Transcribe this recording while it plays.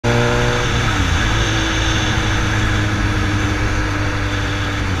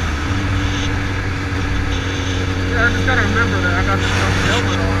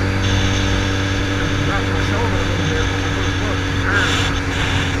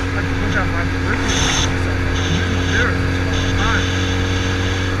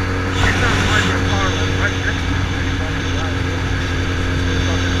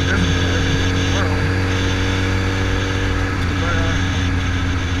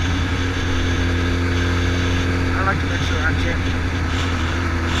time check.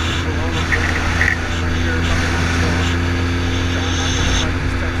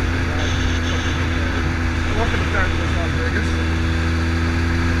 Welcome to Fabulous Las Vegas.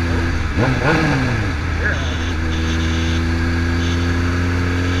 Yeah.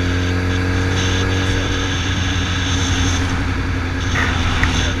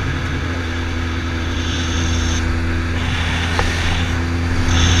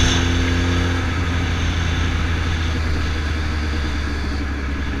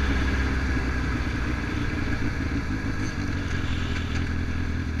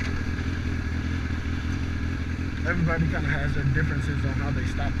 Everybody kind of has their differences on how they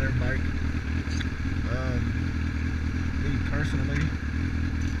stop their bike. Me personally,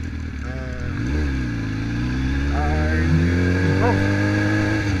 I use both.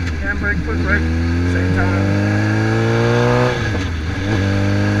 Handbrake, foot brake, same time.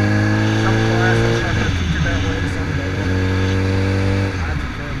 Some classes are going to teach it that way, some don't. I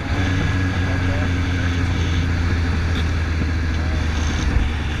prefer mine. I love that. That's just me.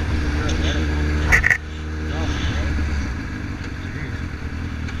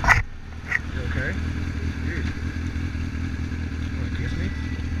 Okay. Jeez. You wanna kiss me?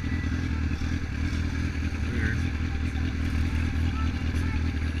 Weird.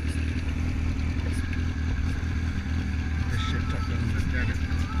 This shit tucked under the jacket.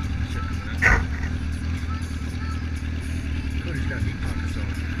 This shit coming out. Cody's got deep pockets on.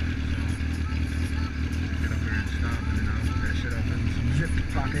 So get up here and stop and then I'll put that shit up in some zip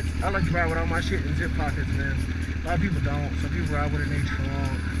pockets. I like to ride with all my shit in zip pockets, man. A lot of people don't. Some people ride with it in their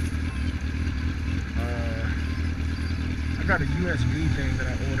trunk. I got a USB thing that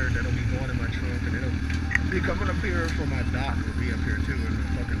I ordered that'll be going in my trunk and it'll be coming up here for my dock. It'll be up here too in the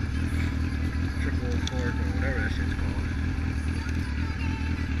fucking triple fork or whatever that shit's called.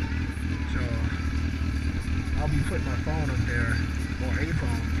 So I'll be putting my phone up there, or a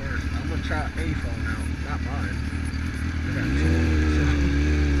phone first. I'm gonna try a phone out, not mine. I got two. So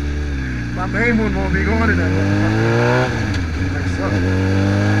my main one won't be going in that motherfucker. Like so.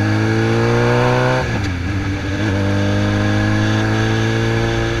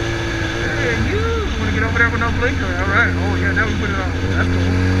 With no blinker, alright. Oh yeah, now we put it on. That's cool.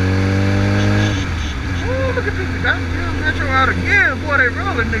 Oh, look at this goddamn metro out again. Boy, they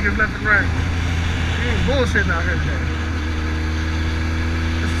rolling niggas left and right. We ain't bullshitting out here today.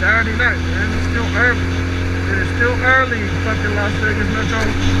 It's Saturday night, man. It's still early. It is still early, fucking Las Vegas metro.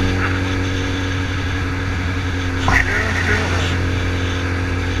 Still early.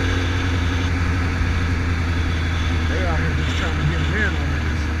 They out here just trying to get them in on it.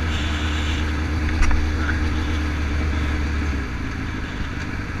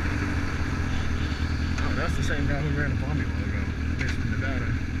 That's the same guy who ran up on me a while ago, based in Nevada.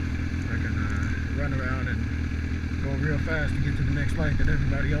 I can run around and go real fast to get to the next light that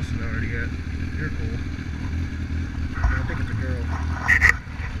everybody else is already at. You're cool. I think it's a girl.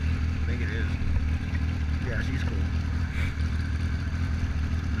 I think it is. Yeah, she's cool.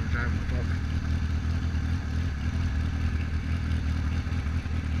 I'm driving the fuck.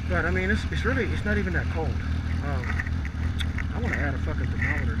 But I mean, it's not even that cold. I want to add a fucking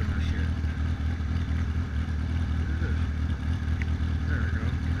thermometer to my shit.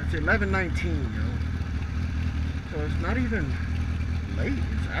 It's 11:19, yo. So it's not even late.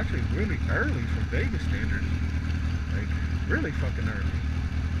 It's actually really early for Vegas standards. Like, really fucking early.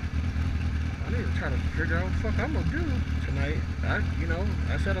 I need to try to figure out what the fuck I'm gonna do tonight. I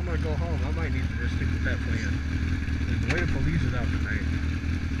said I'm gonna go home. I might need to just stick with that plan. The way the police is out tonight,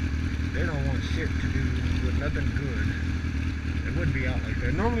 they don't want shit to do with nothing good. It wouldn't be out like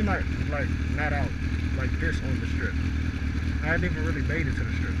that. Normally not out like this on the strip. I hadn't even really made it to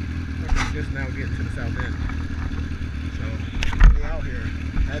the strip. I'm just now getting to the south end. So, they out here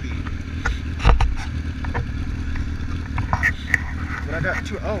heavy. But I got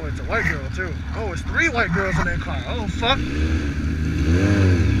two. Oh, it's a white girl too. Oh, it's 3 white girls in that car. Oh, fuck.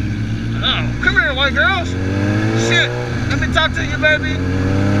 Oh, come here, white girls. Shit. Let me talk to you, baby.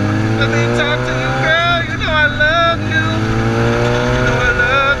 Let me talk to you, girl. You know I love you. You know I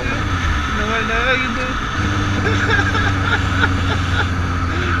love you. You know I love you, boo.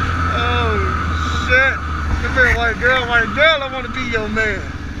 Oh shit! Come here, white girl, I want to be your man.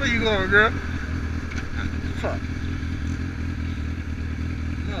 Where you going, girl? Fuck.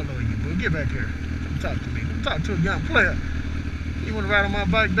 I don't know you, boo. Get back here. Come talk to me. Come talk to a young player. You want to ride on my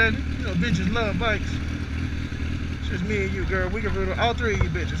bike, baby? You know bitches love bikes. It's just me and you, girl. We can ride all 3 of you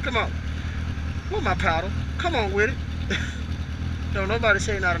bitches. Come on. Where's my paddle? Come on with it. Don't nobody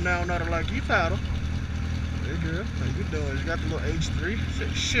say nothing now, nothing like you paddle. Hey girl, how you doing? You got the little H3?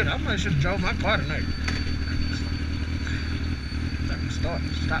 Shit, I might should have drove my car tonight.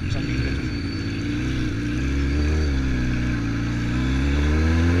 stop some of these bitches.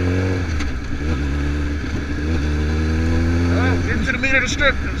 Oh, getting to the meat of the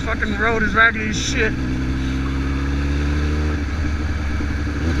strip. This fucking road is raggedy as shit.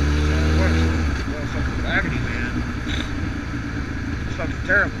 Well, fucking raggedy, man. It's fucking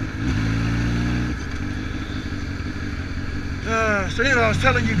terrible. So I was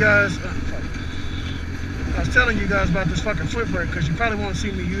telling you guys, about this fucking foot brake because you probably won't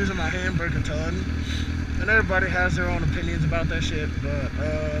see me using my handbrake a ton, and everybody has their own opinions about that shit. But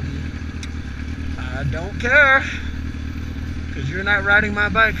I don't care because you're not riding my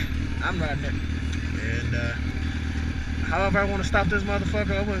bike. I'm riding it, and however I want to stop this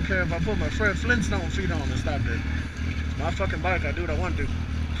motherfucker, I wouldn't care if I put my Fred Flintstone feet on and stopped it. It's my fucking bike. I do what I want to do.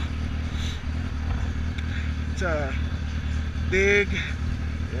 It's a big,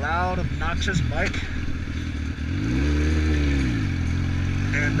 loud, obnoxious bike,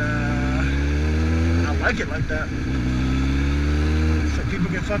 and I like it like that, so people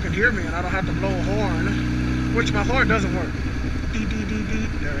can fucking hear me and I don't have to blow a horn, which my horn doesn't work. Dee dee dee dee.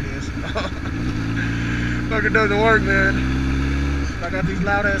 There it is. Fucking doesn't work, man. I got these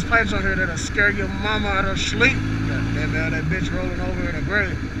loud ass pipes on here that'll scare your mama out of sleep. God damn, man, that bitch rolling over in a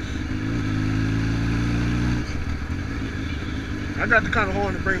grave. I got the kind of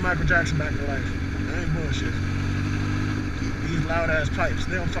horn to bring Michael Jackson back to life. I ain't bullshit. These loud ass pipes,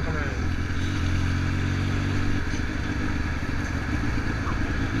 they don't fuck around.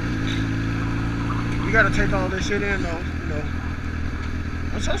 You gotta take all this shit in though, you know.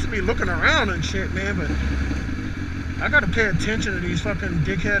 I'm supposed to be looking around and shit, man, but I gotta pay attention to these fucking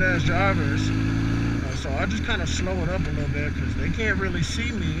dickhead ass drivers. So I just kind of slow it up a little bit because they can't really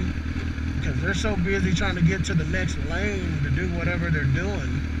see me, because they're so busy trying to get to the next lane to do whatever they're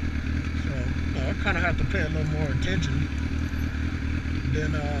doing. So I kind of have to pay a little more attention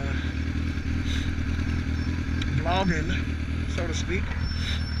than vlogging, so to speak.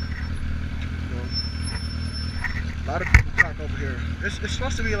 A lot of people park over here. It's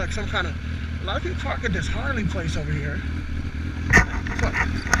supposed to be like some kind of, a lot of people park at this Harley place over here. Fuck.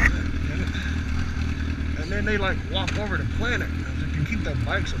 And then they like walk over the planet. They can keep their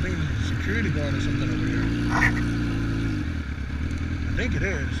bikes. I think there's a security guard or something over here. I think it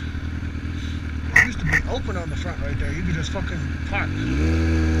is. It used to be open on the front right there. You could just fucking park.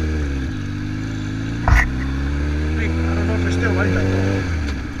 I don't know if it's still like that though.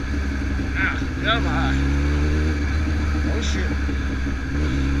 Ah, get out of my eye. Oh shit.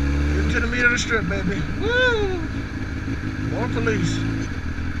 Get to the meat of the strip, baby. Woo! More police.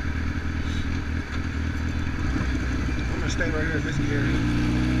 I'm gonna stay right here in this gear.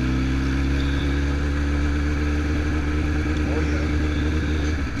 Oh yeah.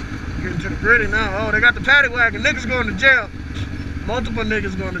 Getting to the gritty now. Oh, they got the paddy wagon. Niggas going to jail. Multiple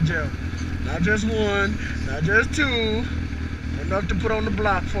niggas going to jail. Not just one, not just two. Enough to put on the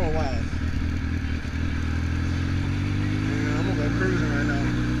block for a while. Yeah, I'm gonna go cruising right now.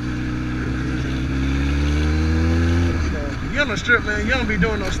 You know, you're on the strip, man, you don't be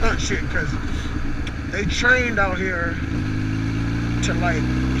doing no stunt shit because they trained out here to like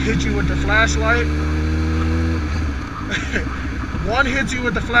hit you with the flashlight. One hits you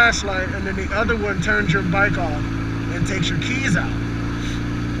with the flashlight and then the other one turns your bike off and takes your keys out.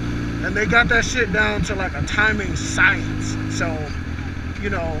 And they got that shit down to like a timing science. So,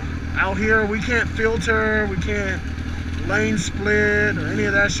 you know, out here we can't filter, we can't lane split or any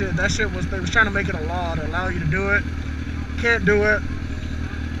of that shit. That shit was, they was trying to make it a law to allow you to do it. Can't do it.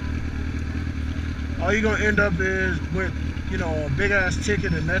 All you're gonna end up is with, you know, a big ass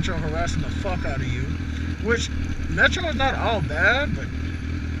ticket and Metro harassing the fuck out of you. Which Metro is not all bad, but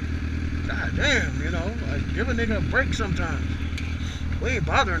god damn, you know, like give a nigga a break sometimes. We ain't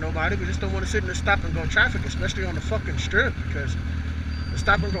bothering nobody, we just don't want to sit in the stop and go traffic, especially on the fucking strip, because the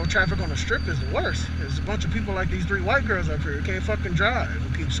stop and go traffic on the strip is the worst. There's a bunch of people like these three white girls up here who can't fucking drive,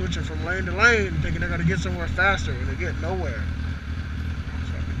 who keep switching from lane to lane, thinking they're gonna get somewhere faster when they get nowhere. It's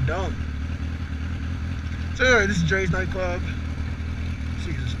fucking dumb. So anyway, this is Dre's nightclub,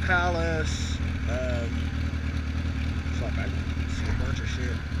 Caesar's Palace. Fuck, I see a bunch of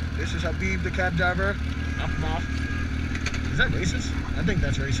shit. This is Habib, the cab driver. Knock him off. Is that racist? I think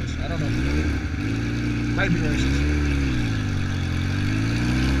that's racist. I don't know. Might be racist.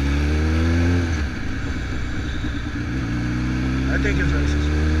 I think it's racist.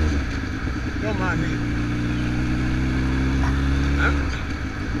 Don't mind me.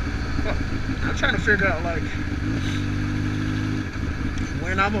 I'm trying to figure out like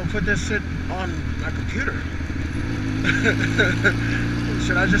when I'm gonna put this shit on my computer.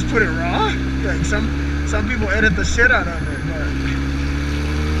 Should I just put it raw? Like some people edit the shit out of it, but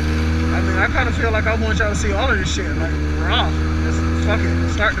I mean, I kind of feel like I want y'all to see all of this shit, like, raw. Just fucking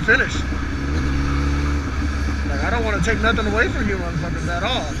start to finish. Like, I don't want to take nothing away from you motherfuckers at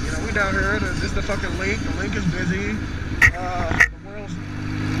all. You know, we down here, this is the fucking link. The link is busy. The world's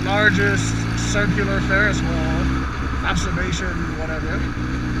largest circular Ferris wheel, observation, whatever,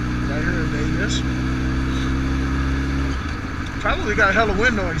 right here in Vegas. Probably got hella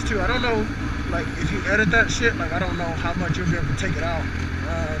wind noise too. I don't know, like, if you edit that shit, like, I don't know how much you'll be able to take it out.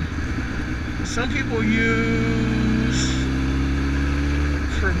 Some people use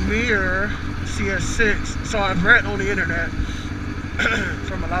Premiere CS6. So I've read on the internet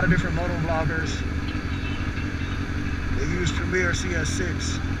from a lot of different moto vloggers. They use Premiere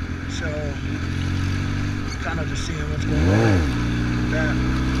CS6. So kind of just seeing what's going on with that.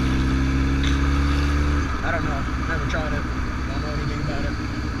 I don't know. Never tried it. Don't know anything about it.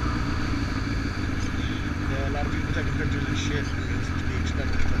 Yeah, a lot of people taking pictures and shit. I mean, it's to be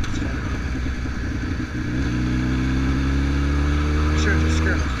expected, but it's funny. I'm sure it just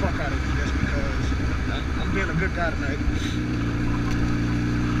scared the fuck out of me just because I'm being a good guy tonight.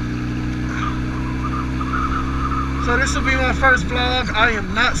 So this will be my first vlog. I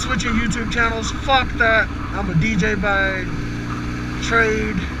am not switching YouTube channels. Fuck that. I'm a DJ by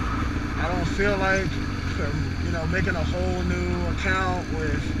trade. I don't feel like, you know, making a whole new account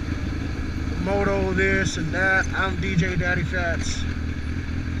with moto this and that. I'm DJ Daddy Fats,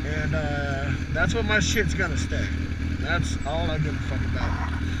 and that's what my shit's gonna stay. That's all I give a fuck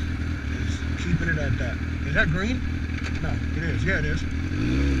about, is keeping it at that. Is that green? No, it is. Yeah, it is.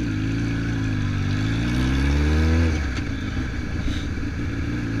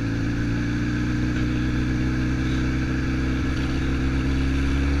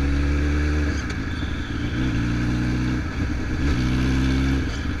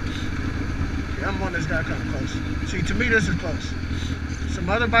 I'm on this guy kind of close. See, to me, this is close. Some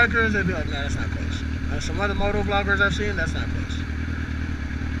other bikers, they'd be like, nah, that's not close. Some other moto vloggers I've seen, that's not close.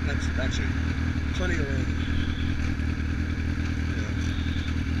 That's actually plenty of room.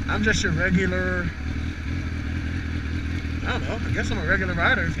 Yeah. I'm just your regular, I don't know, I guess I'm a regular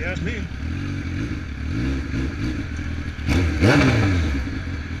rider if you ask me.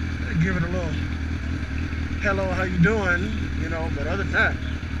 I give it a little, hello, how you doing? You know, but other than that,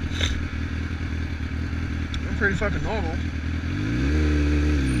 pretty fucking normal.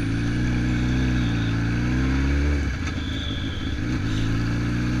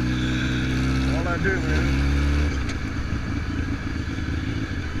 All I do, man.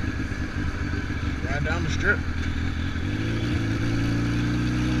 Ride down the strip.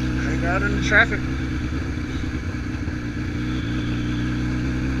 Hang out in the traffic.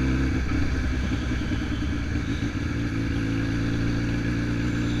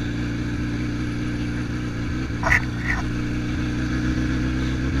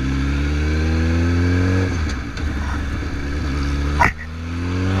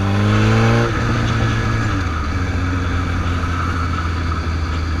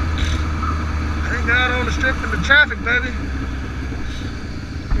 Strip in the traffic, baby.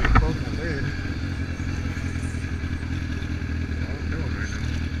 Close my lid. All I'm doing right now.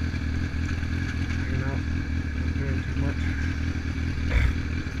 Hanging out, not doing too much.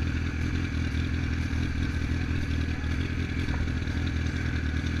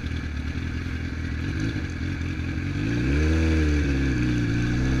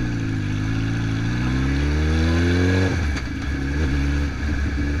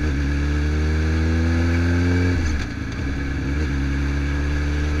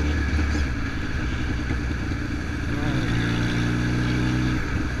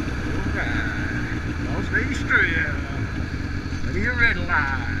 Look at your red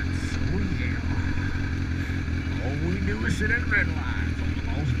lights. Oh yeah. All we do is sit at red lights on the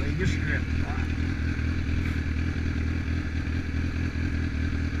Las Vegas Strip.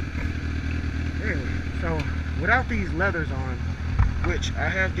 Anyway, so without these leathers on, which I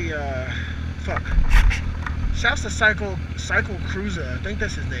have the shouts to Cycle Cruiser. I think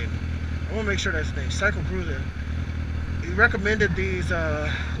that's his name. I want to make sure that's his name. Cycle Cruiser. He recommended these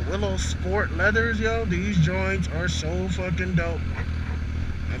Willow Sport leathers, yo. These joints are so fucking dope.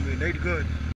 I mean, they good.